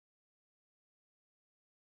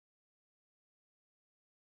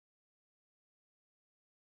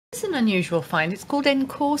an unusual find. It's called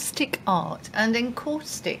Encaustic Art, and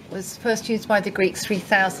encaustic was first used by the Greeks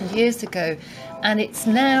 3,000 years ago, and it's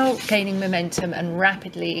now gaining momentum and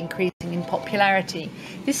rapidly increasing in popularity.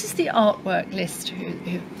 This is the artwork list,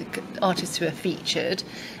 the artists who are featured,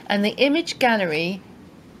 and the image gallery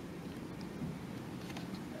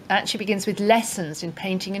actually begins with lessons in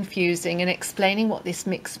painting and fusing and explaining what this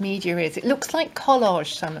mixed media is. It looks like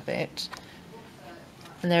collage, some of it.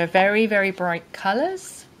 And there are very, very bright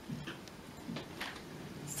colours,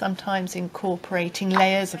 sometimes incorporating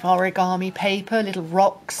layers of origami paper, little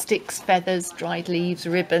rocks, sticks, feathers, dried leaves,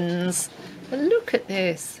 ribbons. But look at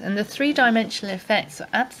this. And the three-dimensional effects are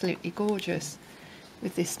absolutely gorgeous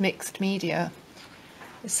with this mixed media.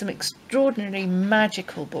 There's some extraordinarily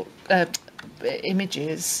magical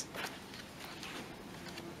images.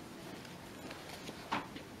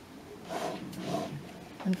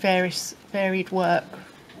 And varied work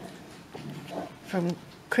from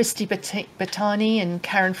Kristy Battani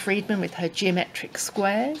and Freedman with her geometric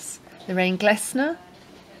squares, Lorraine Glessner.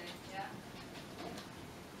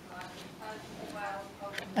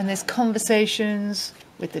 And there's Conversations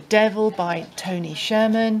with the Devil by Tony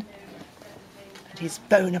Scherman. And his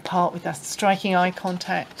Bonaparte with that striking eye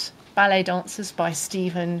contact. Ballet Dancers by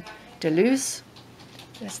Steven DaLuz.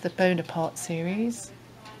 There's the Bonaparte series.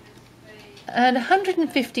 And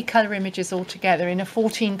 150 colour images altogether in a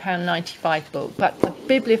 £14.95 book. But the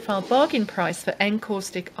Bibliophile bargain price for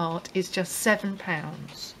Encaustic Art is just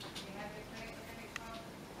 £7.